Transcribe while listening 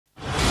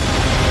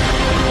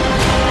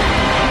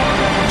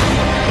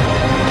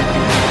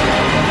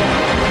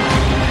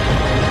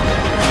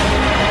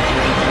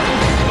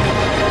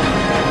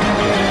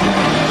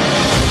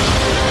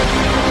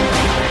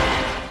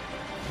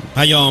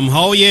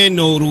پیامهای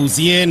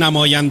نوروزی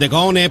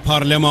نمایندگان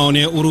پارلمان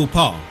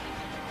اروپا.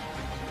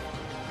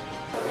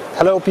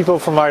 Hello people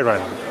from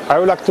Iran. I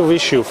would like to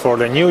wish you for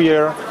the new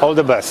year all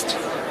the best.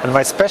 And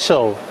my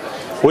special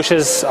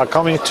wishes are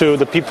coming to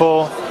the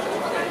people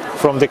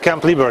from the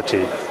Camp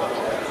Liberty.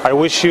 I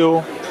wish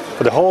you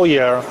for the whole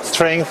year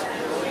strength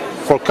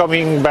for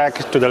coming back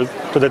to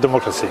the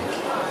democracy.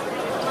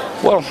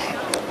 Well,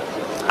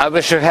 I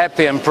wish a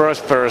happy and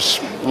prosperous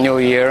new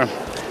year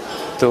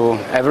to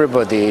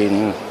everybody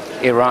in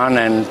Iran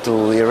and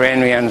to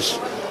Iranians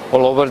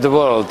all over the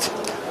world.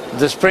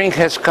 The spring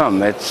has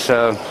come. It's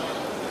a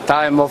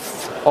time of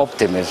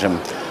optimism.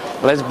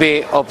 Let's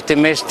be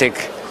optimistic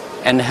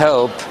and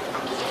hope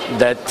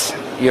that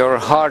your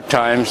hard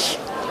times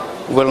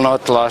will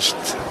not last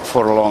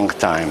for a long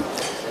time.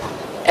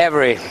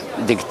 Every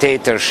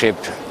dictatorship,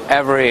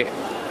 every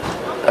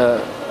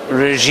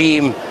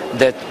regime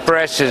that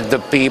presses the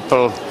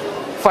people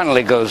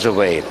finally goes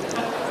away.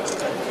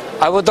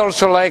 I would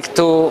also like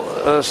to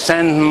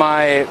send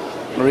my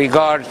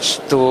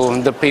regards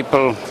to the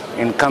people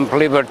in Camp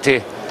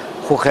Liberty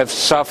who have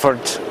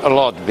suffered a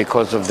lot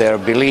because of their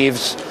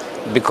beliefs,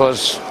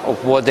 because of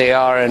what they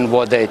are and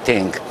what they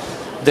think.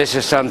 This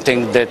is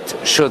something that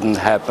shouldn't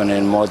happen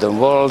in modern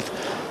world,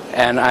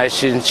 and I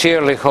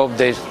sincerely hope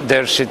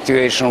their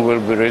situation will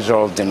be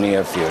resolved in the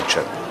near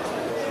future.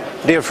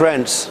 Dear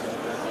friends,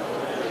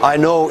 I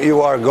know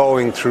you are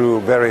going through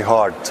very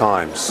hard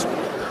times.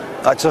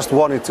 I just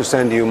wanted to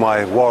send you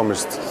my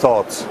warmest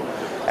thoughts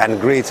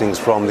and greetings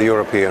from the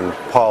European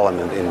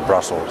Parliament in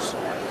Brussels.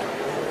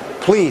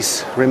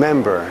 Please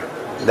remember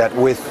that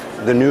with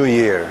the new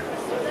year,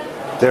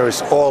 there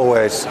is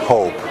always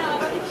hope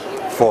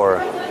for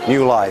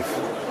new life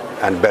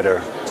and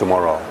better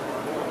tomorrow.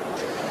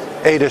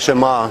 Eid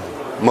al-Shema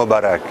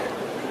Mubarak.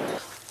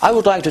 I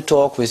would like to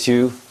talk with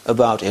you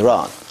about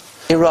Iran.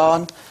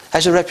 Iran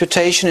has a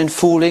reputation in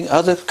fooling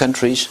other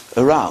countries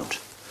around.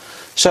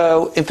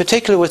 So, in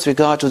particular with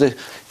regard to the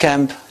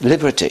Camp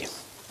Liberty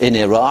in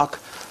Iraq,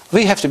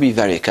 we have to be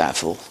very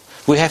careful.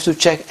 We have to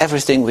check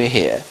everything we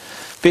hear,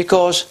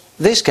 because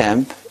this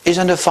camp is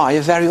under fire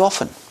very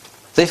often.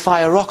 They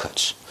fire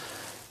rockets.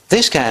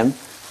 This camp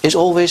is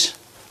always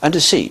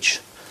under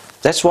siege.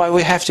 That's why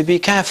we have to be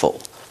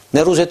careful.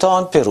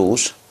 نروزتان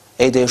پیروز،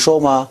 عید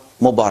شما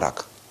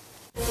مبارک.